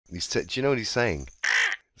Do you know what he's saying?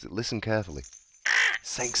 Listen carefully. He's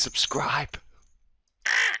saying subscribe.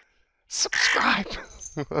 Subscribe.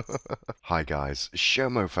 Hi guys,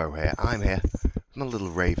 Showmofo here. I'm here. My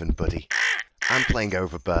little raven buddy. I'm playing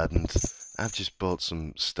Overburdened. I've just bought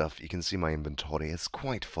some stuff. You can see my inventory. It's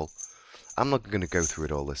quite full. I'm not going to go through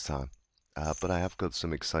it all this time. But I have got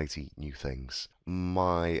some exciting new things.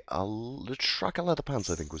 The track of leather pants,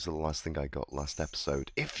 I think, was the last thing I got last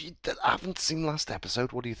episode. If you haven't seen last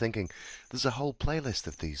episode, what are you thinking? There's a whole playlist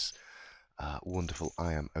of these wonderful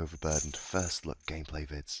I Am Overburdened first look gameplay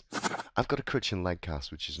vids. I've got a crutch and leg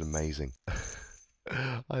cast, which is amazing.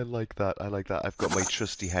 I like that. I like that. I've got my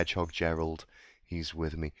trusty hedgehog Gerald. He's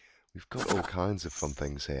with me. We've got all kinds of fun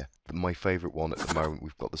things here. My favourite one at the moment,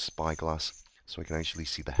 we've got the spyglass, so I can actually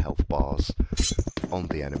see the health bars on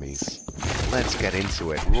the enemies. Let's get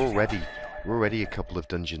into it. We're already a couple of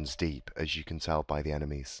dungeons deep, as you can tell by the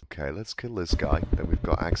enemies. Okay, let's kill this guy. Then we've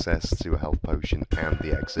got access to a health potion and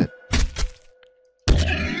the exit.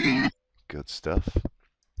 Good stuff.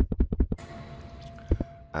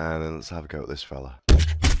 And then let's have a go at this fella.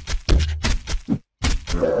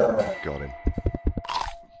 Got him.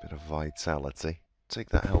 Bit of vitality. Take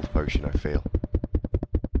that health potion, I feel.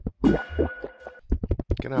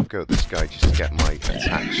 Gonna have a go at this guy just to get my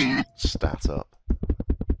attack stat up.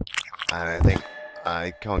 And I think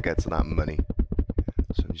I can't get to that money,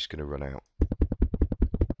 so I'm just gonna run out.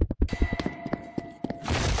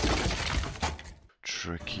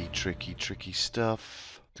 Tricky, tricky, tricky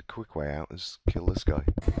stuff. The quick way out is kill this guy.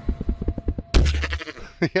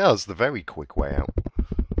 Yeah, it's the very quick way out.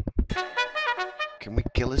 Can we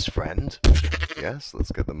kill his friend? Yes,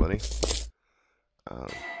 let's get the money.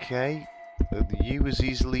 Okay. You is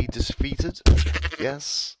easily defeated?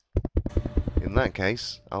 Yes. In that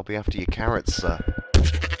case, I'll be after your carrots, sir.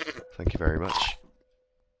 Thank you very much.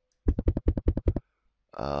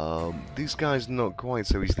 These guys not quite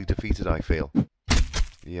so easily defeated, I feel.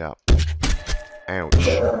 Yeah. Ouch.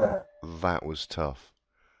 That was tough.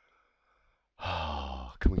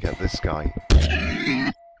 Can we get this guy?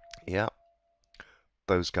 Yeah.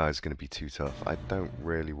 Those guys are going to be too tough. I don't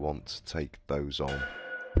really want to take those on.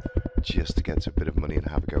 Just to get to a bit of money and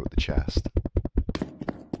have a go at the chest.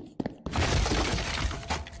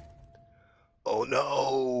 Oh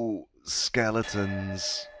no!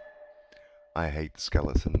 Skeletons! I hate the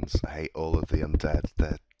skeletons. I hate all of the undead.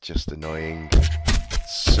 They're just annoying.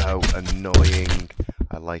 So annoying.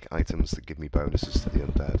 I like items that give me bonuses to the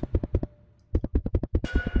undead.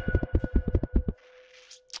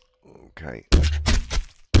 Okay.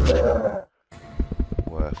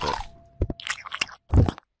 Worth it.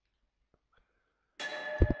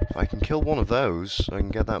 If I can kill one of those, I can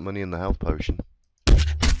get that money in the health potion.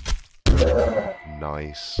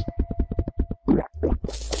 Nice.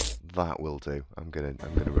 That will do. I'm gonna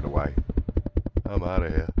run away. I'm out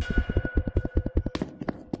of here.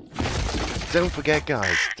 Don't forget,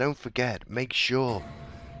 guys. Don't forget. Make sure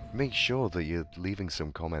that you're leaving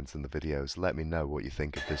some comments in the videos. Let me know what you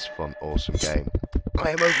think of this fun, awesome game. I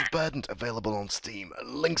Am Overburdened, available on Steam.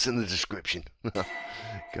 Links in the description. Go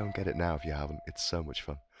and get it now if you haven't. It's so much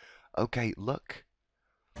fun. Okay, look.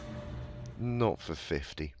 Not for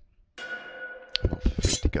 50. Not for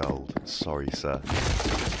 50 gold. Sorry, sir.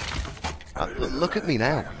 Look at me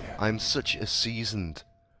now. I'm such a seasoned...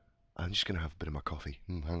 I'm just going to have a bit of my coffee.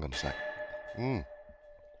 Hang on a sec.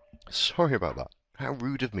 Sorry about that. How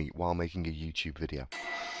rude of me while making a YouTube video.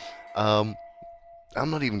 I'm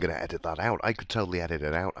not even going to edit that out. I could totally edit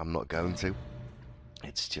it out. I'm not going to.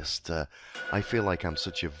 It's just... I feel like I'm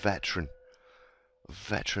such a veteran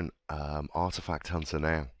artifact hunter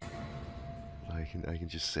now. I can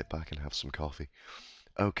just sit back and have some coffee.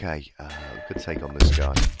 Okay, we could take on this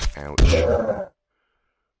guy. Ouch.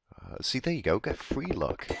 See, there you go. Get free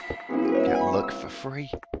luck. Get luck for free.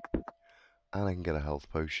 And I can get a health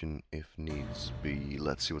potion if needs be.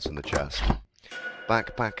 Let's see what's in the chest.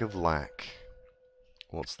 Backpack of Lack.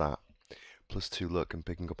 What's that? +2 luck and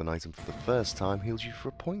picking up an item for the first time heals you for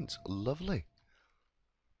a point. Lovely.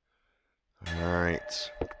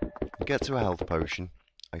 Alright. Get to a health potion.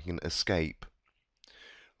 I can escape.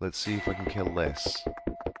 Let's see if I can kill this.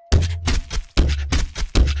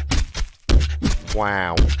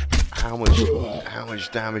 Wow. How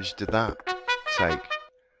much damage did that take?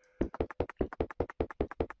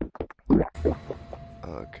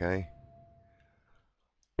 Okay.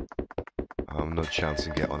 I'm not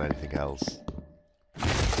chancing it on anything else.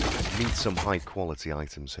 Need some high quality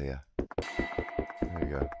items here. There you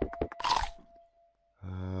go.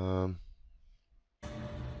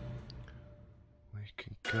 We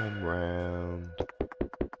can come round.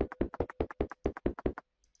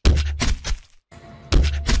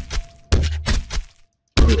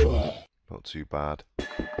 Not too bad.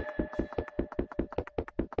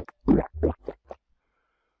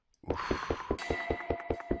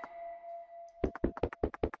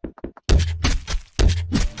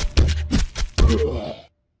 Oof.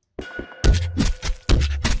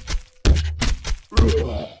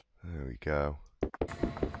 There we go.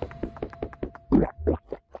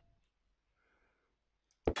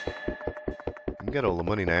 You can get all the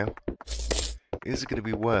money now. Is it going to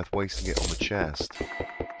be worth wasting it on the chest?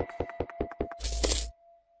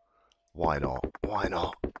 Why not? Why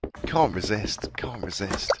not? Can't resist. Can't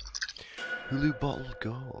resist. Hulu bottled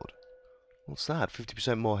gourd. What's that?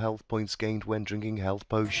 50% more health points gained when drinking health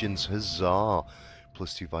potions. Huzzah!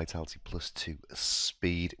 +2 vitality, +2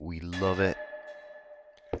 speed. We love it.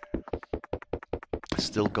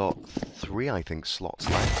 Still got 3, I think, slots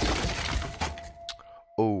left.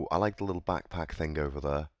 Oh, I like the little backpack thing over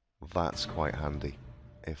there. That's quite handy,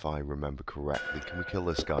 if I remember correctly. Can we kill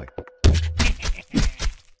this guy?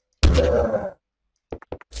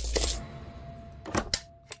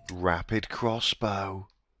 Rapid crossbow.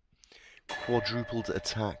 Quadrupled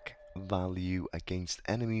attack value against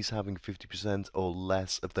enemies having 50% or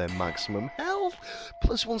less of their maximum health.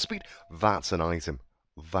 +1 speed. That's an item.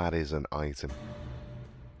 That is an item.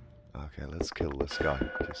 Okay, let's kill this guy.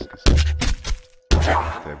 Just 'cause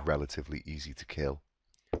they're relatively easy to kill.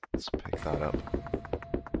 Let's pick that up.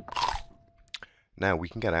 Now, we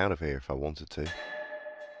can get out of here if I wanted to.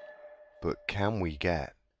 But can we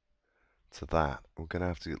get to that? We're going to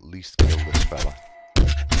have to at least kill this fella.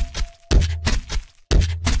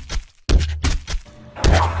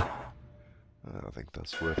 I don't think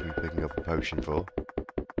that's worth me picking up a potion for.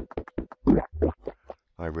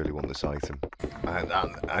 I really want this item.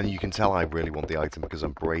 And you can tell I really want the item because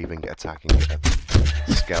I'm braving attacking a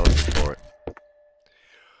skeleton for it.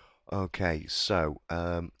 Okay, so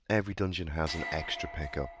every dungeon has an extra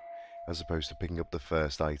pickup. As opposed to picking up the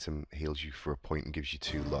first item, heals you for a point and gives you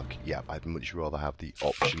 2 luck. Yeah, I'd much rather have the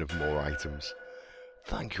option of more items.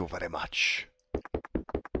 Thank you very much.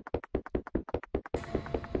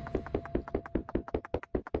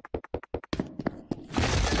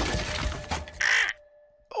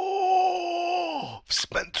 Oh, I've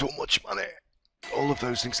spent too much money. All of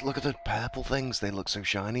those things. Look at the purple things. They look so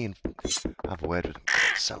shiny. And have a word with them.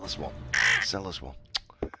 Sell us one. Sell us one.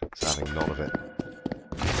 It's having none of it.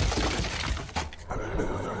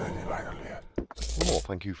 Oh,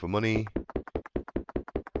 thank you for money.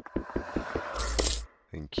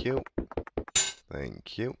 Thank you.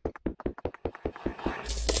 Thank you.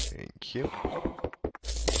 Thank you.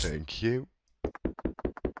 Thank you.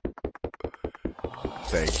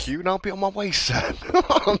 Thank you, and I'll be on my way, son.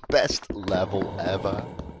 Best level ever.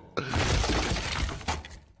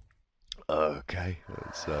 Okay,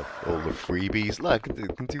 that's all the freebies. Look,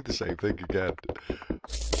 I can do the same thing again.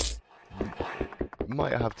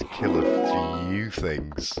 Might have to kill a few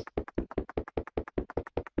things.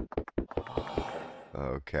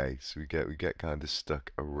 Okay, so we get kind of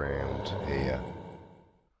stuck around here.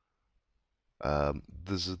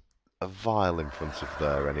 There's a vial in front of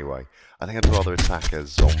there anyway. I think I'd rather attack a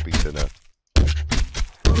zombie than a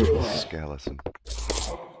skeleton.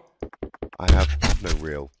 I have no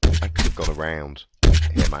real. I could have gone around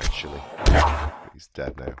him actually. But he's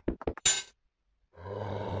dead now.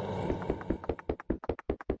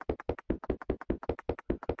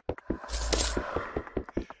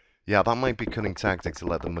 Yeah, that might be a cunning tactic to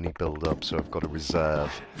let the money build up, so I've got a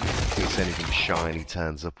reserve in case anything shiny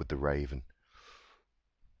turns up with the Raven.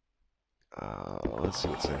 Let's see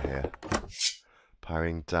what's in here.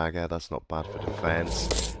 Parrying dagger, that's not bad for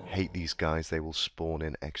defense. Hate these guys, they will spawn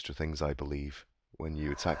in extra things, I believe, when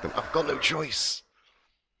you attack them. I've got no choice!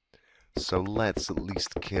 So let's at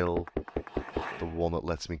least kill the one that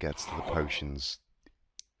lets me get to the potions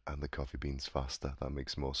and the coffee beans faster. That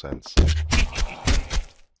makes more sense.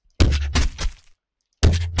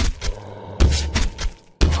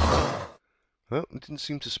 Well, it didn't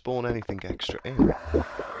seem to spawn anything extra in.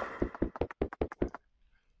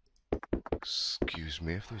 Excuse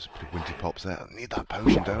me if there's a bit of Winty Pops there. I need that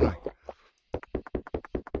potion, don't I?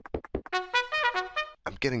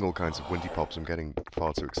 I'm getting all kinds of Winty Pops. I'm getting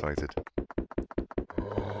far too excited.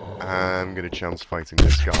 I'm going to chance fighting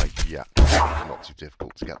this guy. Yeah, not too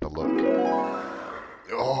difficult to get the look.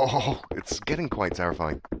 Oh, it's getting quite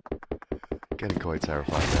terrifying. Getting quite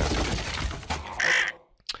terrifying now.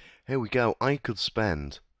 Here we go. I could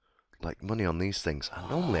spend, like, money on these things. And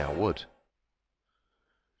normally I would.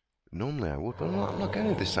 Normally I would, but I'm not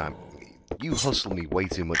going to this time. You hustle me way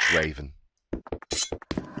too much, Raven.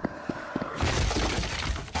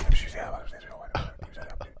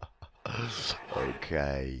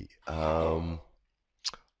 Okay.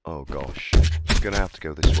 Oh gosh. I'm gonna have to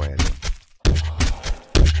go this way anyway.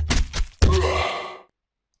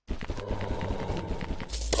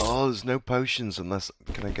 Oh, there's no potions unless...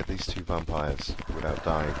 Can I get these two vampires without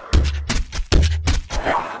dying?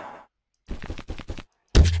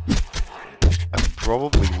 I've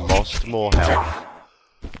probably lost more health.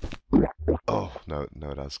 Oh, no,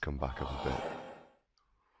 it has come back up a bit.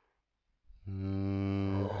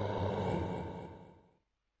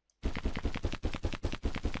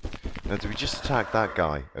 Now, do we just attack that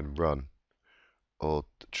guy and run? Or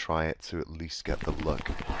try it to at least get the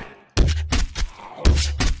luck?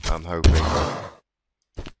 I'm hoping.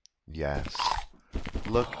 Yes.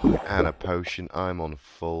 Luck and a potion. I'm on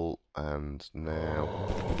full, and now...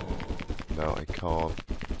 No, I can't.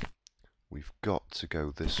 We've got to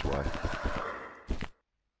go this way.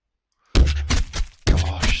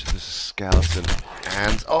 Gosh, there's a skeleton.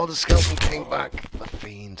 And, oh, the skeleton came back. The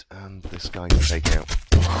fiend. And this guy to take out.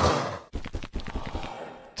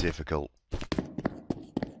 Difficult.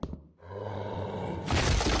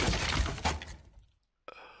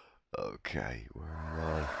 Okay, where am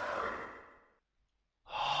I?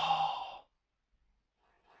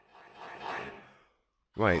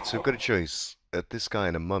 Right, so I've got a choice. This guy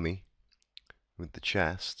and a mummy with the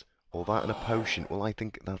chest, or that and a potion. Well, I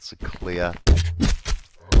think that's a clear.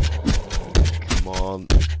 Come on.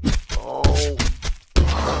 Oh!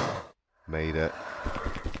 Made it.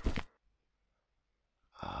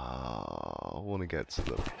 I want to get to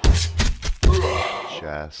the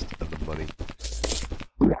chest and the money.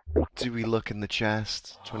 Do we look in the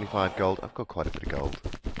chest? 25 gold. I've got quite a bit of gold.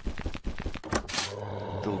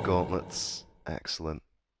 Dual gauntlets. Excellent.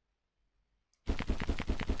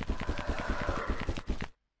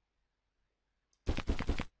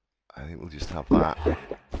 I think we'll just have that.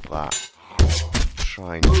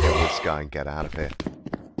 Try and kill this guy and get out of here.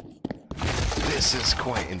 This is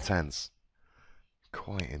quite intense.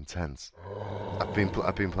 Quite intense. I've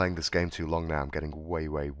been playing this game too long now. I'm getting way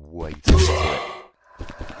too into it.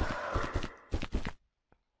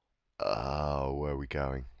 Oh, where are we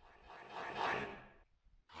going?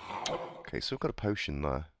 Okay, so we've got a potion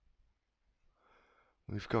there.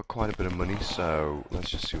 We've got quite a bit of money, so let's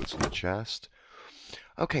just see what's in the chest.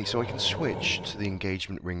 Okay, so I can switch to the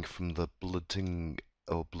engagement ring from the Bloodfinger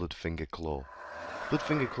Claw.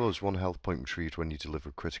 Bloodfinger Claw is 1 health point retrieved when you deliver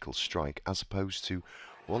a critical strike, as opposed to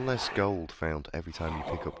 1 less gold found every time you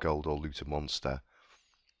pick up gold or loot a monster,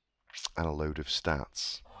 and a load of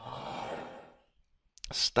stats.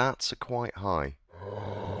 Stats are quite high.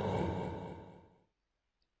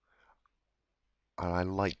 And I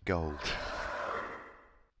like gold.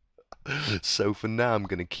 So for now I'm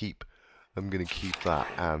gonna keep that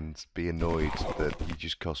and be annoyed that you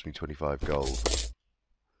just cost me 25 gold.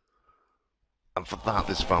 And for that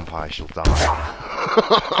this vampire shall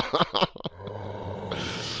die.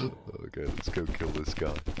 Okay, let's go kill this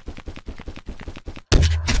guy.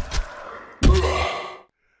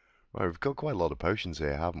 Right, we've got quite a lot of potions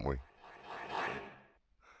here, haven't we?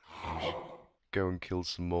 Go and kill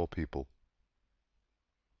some more people.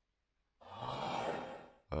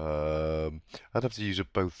 I'd have to use up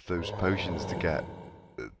both those potions to get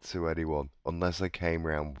to anyone, unless I came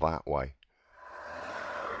round that way.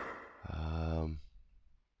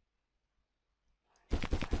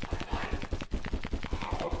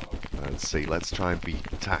 Let's see, let's try and be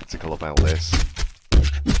tactical about this.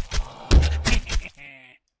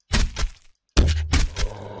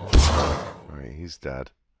 Right, he's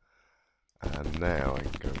dead. And now I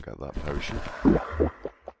can go and get that potion.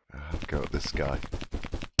 I have to go at this guy.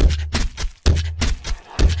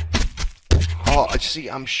 Oh, see,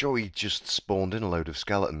 I'm sure he just spawned in a load of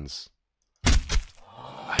skeletons.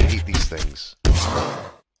 I hate these things.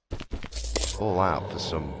 All out for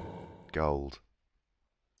some gold.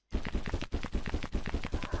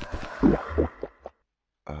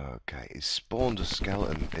 Okay, he spawned a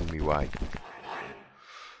skeleton in me way.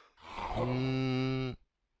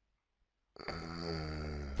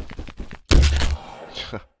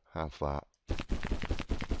 Have that.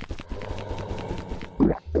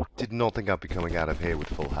 Did not think I'd be coming out of here with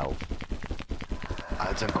full health.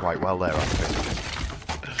 I've done quite well there, I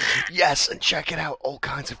think. Yes, and check it out, all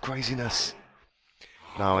kinds of craziness.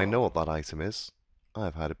 Now I know what that item is.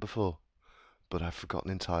 I've had it before, but I've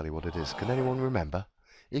forgotten entirely what it is. Can anyone remember?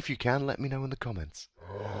 If you can, let me know in the comments.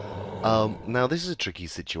 Now this is a tricky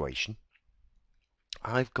situation.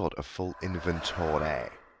 I've got a full inventory.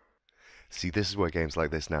 See, this is where games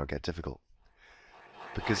like this now get difficult.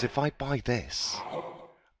 Because if I buy this,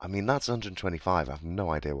 I mean, that's 125. I have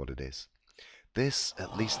no idea what it is. This,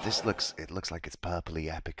 at least, it looks like it's purpley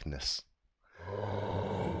epicness.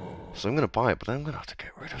 So I'm going to buy it, but then I'm going to have to get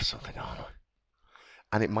rid of something, aren't I?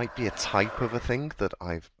 And it might be a type of a thing that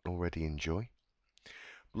I already enjoy.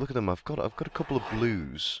 Look at them, I've got a couple of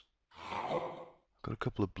blues. Got a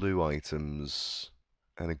couple of blue items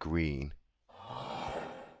and a green.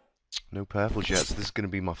 No purple yet, so this is going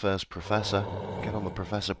to be my first professor. Get on the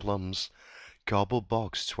Professor Plums. Cardboard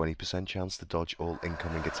box, 20% chance to dodge all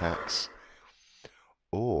incoming attacks.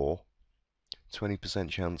 Or 20%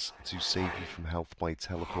 chance to save you from health by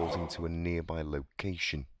teleporting to a nearby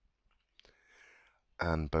location.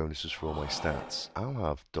 And bonuses for all my stats. I'll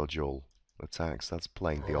have dodge all attacks. That's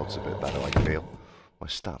playing the odds a bit better, I feel. My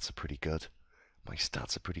stats are pretty good. My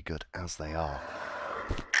stats are pretty good as they are.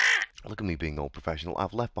 Look at me being all professional.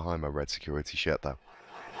 I've left behind my red security shirt, though.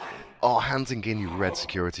 Oh, handing in your red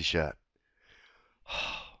security shirt.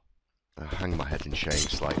 I hang my head in shame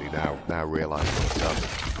slightly now. Now I realise what I've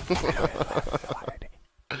done.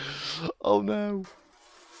 Oh, no.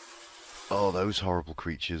 Oh, those horrible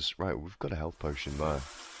creatures. Right, we've got a health potion there.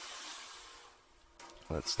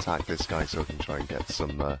 Let's attack this guy so I can try and get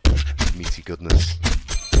some meaty goodness.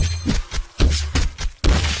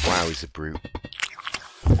 Wow, he's a brute.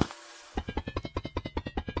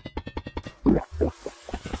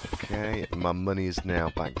 Okay, my money is now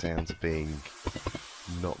back down to being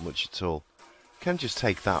not much at all. Can just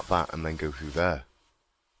take that and then go through there.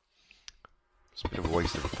 It's a bit of a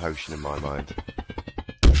waste of a potion in my mind.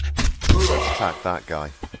 Let's attack that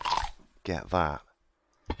guy. Get that.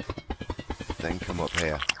 Then come up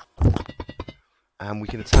here. And we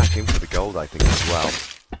can attack him for the gold, I think, as well.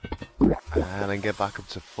 And then get back up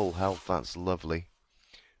to full health. That's lovely.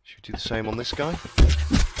 Should we do the same on this guy?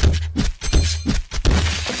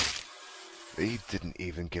 He didn't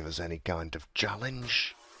even give us any kind of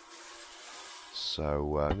challenge.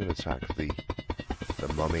 So I'm going to attack the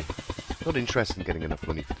mummy. Not interested in getting enough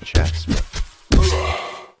money for the chest, but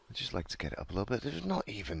I'd just like to get it up a little bit. It's not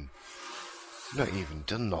even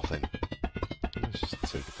done nothing. Let's just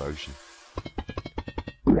take a potion.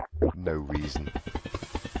 No reason.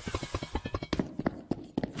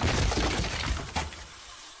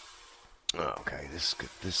 Okay,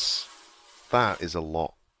 that is a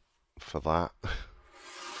lot for that.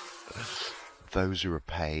 Those are a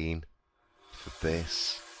pain for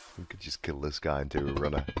this. We could just kill this guy and do a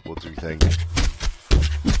runner. What do we think?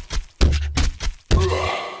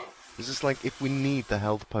 Is this like, if we need the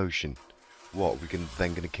health potion, what, we can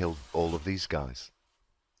then gonna kill all of these guys?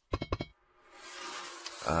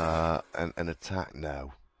 An attack?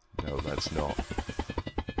 No, let's not.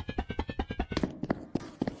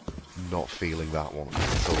 Not feeling that one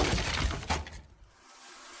at all.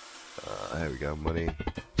 There we go, money.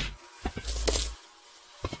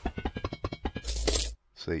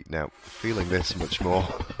 See, now, feeling this much more.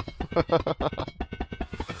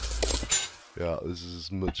 Yeah, this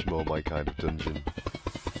is much more my kind of dungeon.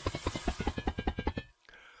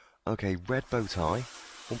 Okay, red bow tie.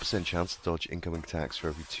 1% chance to dodge incoming attacks for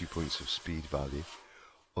every 2 points of speed value.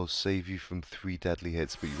 Or save you from 3 deadly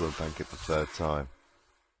hits, but you won't bank it the 3rd time.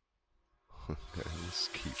 Okay, let's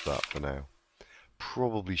keep that for now.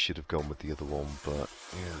 Probably should have gone with the other one, but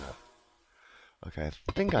yeah. Okay,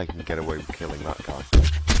 I think I can get away with killing that guy.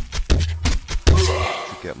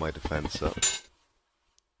 To get my defense up.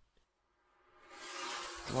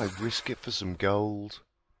 Do I risk it for some gold?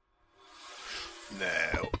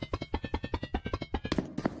 No.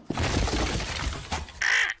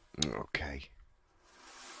 Okay.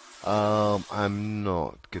 I'm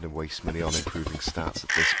not going to waste money on improving stats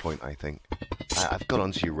at this point, I think. I've got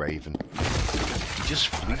onto you, Raven. He just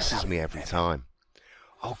fleeces me every time.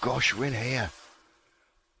 Oh gosh, we're in here.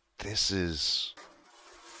 This is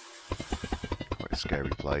quite a scary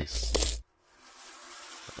place.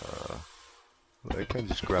 I can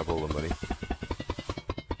just grab all the money.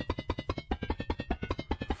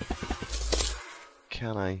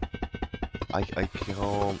 Can I? I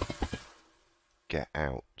can't get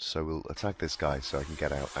out, so we'll attack this guy so I can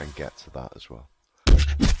get out and get to that as well.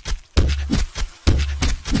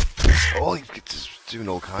 Oh, he's just doing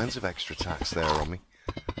all kinds of extra attacks there on me.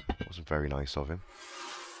 Wasn't very nice of him.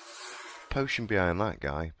 Potion behind that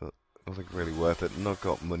guy, but nothing really worth it. Not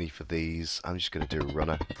got money for these. I'm just going to do a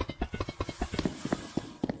runner.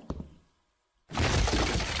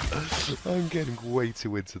 I'm getting way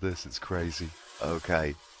too into this. It's crazy.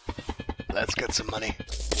 Okay. Let's get some money.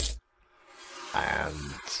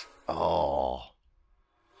 And... oh.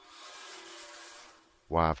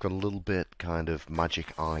 Wow, I've got a little bit kind of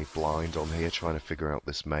magic eye blind on here trying to figure out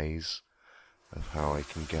this maze of how I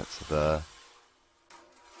can get to there.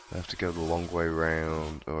 I have to go the long way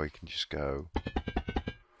round, or I can just go.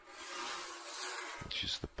 Which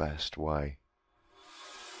is the best way?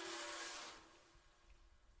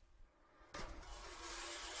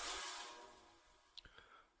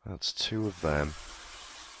 That's 2 of them.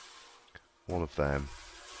 1 of them.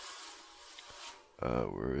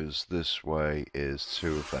 Whereas this way is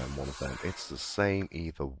 2 of them, 1 of them. It's the same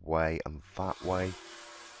either way, and that way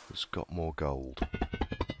has got more gold.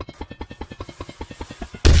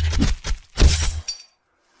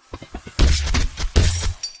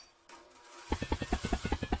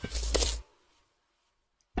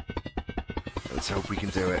 Let's hope we can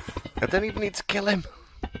do it. I don't even need to kill him.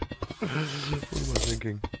 What am I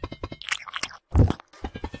thinking?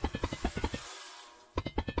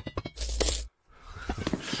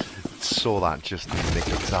 Saw that just in the nick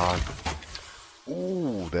of time.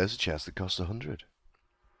 Ooh, there's a chest that costs 100.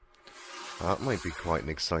 That might be quite an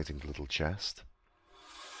exciting little chest.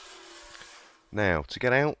 Now, to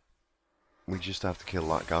get out, we just have to kill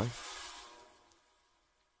that guy.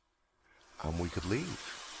 And we could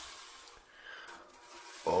leave.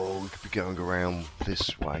 Oh, we could be going around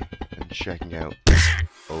this way and checking out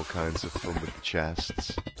all kinds of fun with the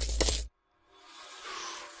chests.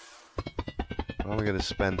 Well, we're going to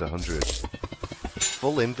spend 100.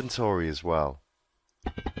 Full inventory as well.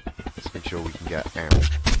 Let's make sure we can get out.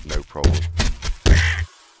 No problem.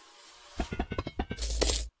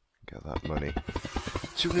 Get that money.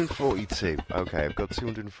 242. Okay, I've got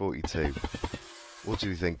 242. What do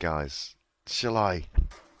you think, guys? Shall I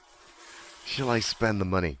spend the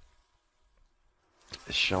money?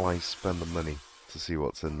 Shall I spend the money to see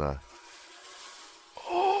what's in there?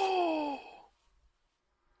 Oh!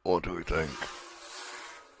 What do we think?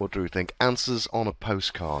 What do we think? Answers on a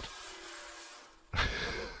postcard.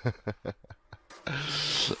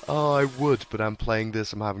 Oh, I would, but I'm playing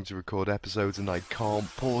this, I'm having to record episodes and I can't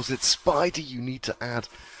pause it. Spider, you need to add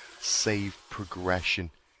save progression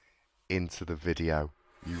into the video.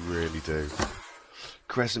 You really do.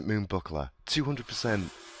 Crescent Moon Buckler. 200%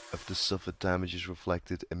 of the suffered damage is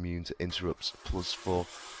reflected, immune to interrupts, +4.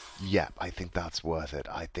 Yep, I think that's worth it.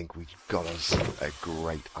 I think we got us a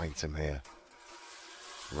great item here.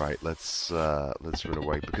 Right, let's run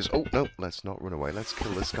away because oh no, let's not run away. Let's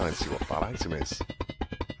kill this guy and see what that item is.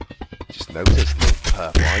 Just noticed the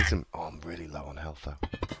purple item. Oh, I'm really low on health though.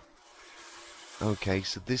 Okay,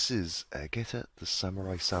 so this is Geta the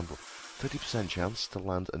Samurai Sandal. 30% chance to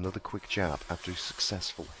land another quick jab after a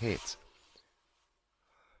successful hit.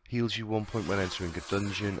 Heals you 1 point when entering a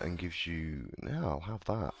dungeon and gives you... No, I'll have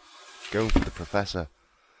that. Going for the Professor.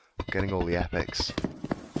 Getting all the epics.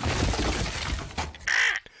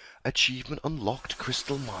 Achievement unlocked,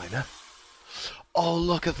 Crystal Miner. Oh,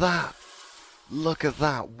 look at that. Look at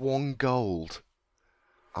that. 1 gold.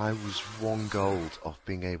 I was 1 gold off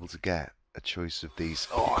being able to get a choice of these.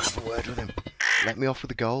 Oh, I have a word with him. Let me off with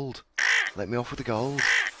the gold. Let me off with the gold.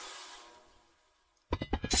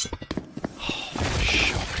 Oh,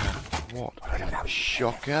 shocker. What?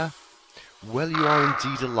 Shocker. Well, you are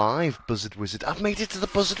indeed alive, Buzzard Wizard. I've made it to the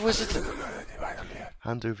Buzzard Wizard.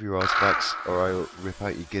 Hand over your artifacts, or I'll rip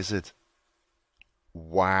out your gizzard.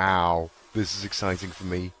 Wow. This is exciting for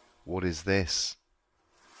me. What is this?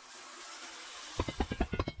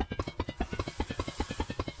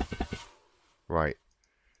 Right.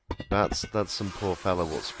 That's some poor fella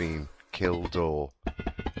what's been killed or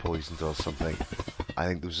poisoned or something. I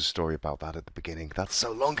think there was a story about that at the beginning. That's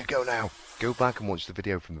so long ago now. Go back and watch the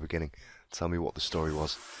video from the beginning. Tell me what the story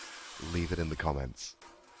was. Leave it in the comments.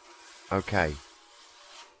 Okay.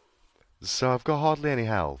 So I've got hardly any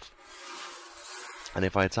health. And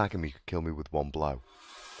if I attack him, he could kill me with 1 blow.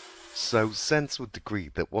 So sense would decree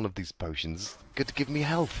that one of these potions is going to give me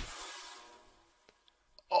health.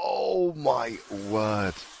 Oh my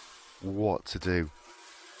word. What to do?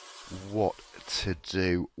 What to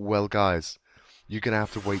do? Well, guys, you're going to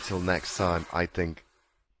have to wait till next time, I think.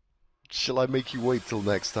 Shall I make you wait till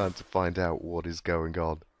next time to find out what is going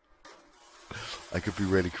on? I could be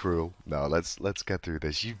really cruel. No, let's get through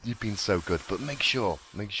this. You've been so good, but make sure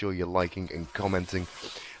you're liking and commenting,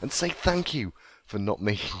 and say thank you for not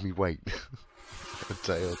making me wait a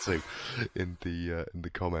day or two in the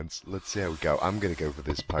comments. Let's see how we go. I'm gonna go for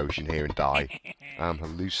this potion here and die. I'm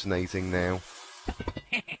hallucinating now.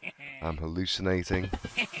 I'm hallucinating.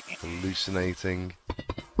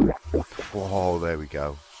 Whoa, there we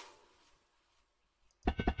go.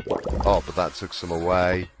 Oh, but that took some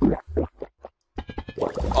away.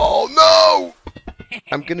 Oh no!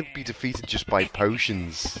 I'm gonna be defeated just by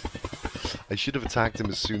potions. I should have attacked him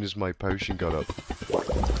as soon as my potion got up.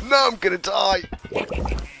 No, I'm gonna die!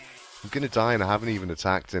 I'm gonna die and I haven't even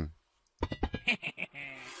attacked him.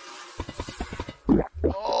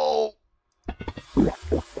 Oh!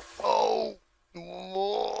 Oh!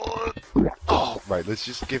 What? Oh, right, let's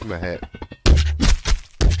just give him a hit.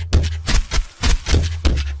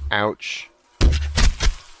 Ouch.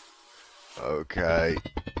 Okay.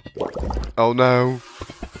 Oh no.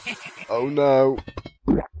 Oh no.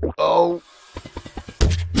 Oh.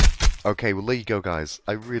 Okay, well there you go, guys.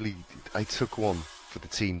 I took one for the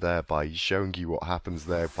team there by showing you what happens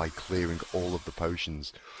there by clearing all of the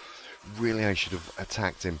potions. Really, I should have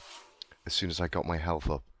attacked him as soon as I got my health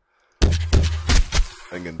up.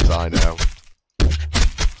 I'm gonna die now.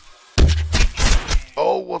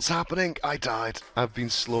 Oh, what's happening? I died. I've been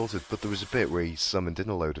slaughtered, but there was a bit where he summoned in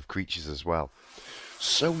a load of creatures as well.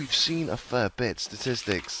 So we've seen a fair bit.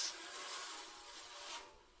 Statistics.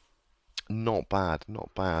 Not bad, not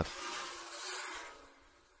bad.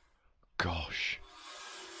 Gosh.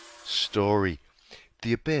 Story.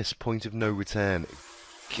 The Abyss, point of no return.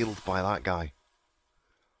 Killed by that guy.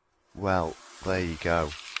 Well, there you go.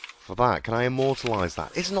 For that, can I immortalise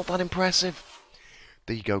that? It's not that impressive.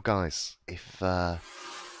 There you go, guys. If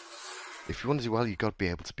you want to do well, you've got to be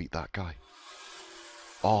able to beat that guy.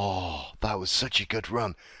 Oh, that was such a good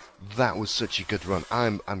run. That was such a good run.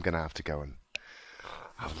 I'm gonna have to go and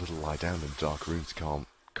have a little lie down in a dark room to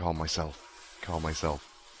calm myself. Calm myself.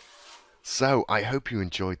 So I hope you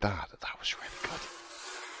enjoyed that. That was really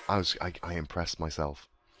good. I impressed myself.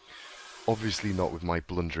 Obviously not with my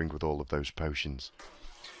blundering with all of those potions.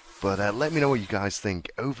 But let me know what you guys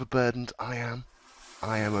think. Overburdened, I am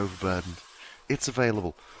overburdened. It's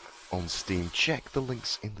available on Steam. Check the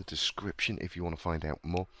links in the description if you want to find out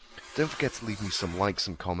more. Don't forget to leave me some likes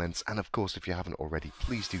and comments, and of course if you haven't already,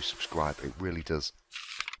 please do subscribe. It really does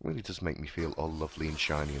make me feel all lovely and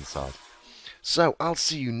shiny inside. So I'll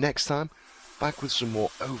see you next time, back with some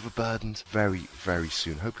more Overburdened very, very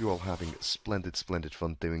soon. Hope you're all having splendid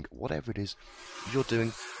fun doing whatever it is you're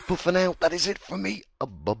doing. But for now, that is it from me.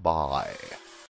 Bye-bye.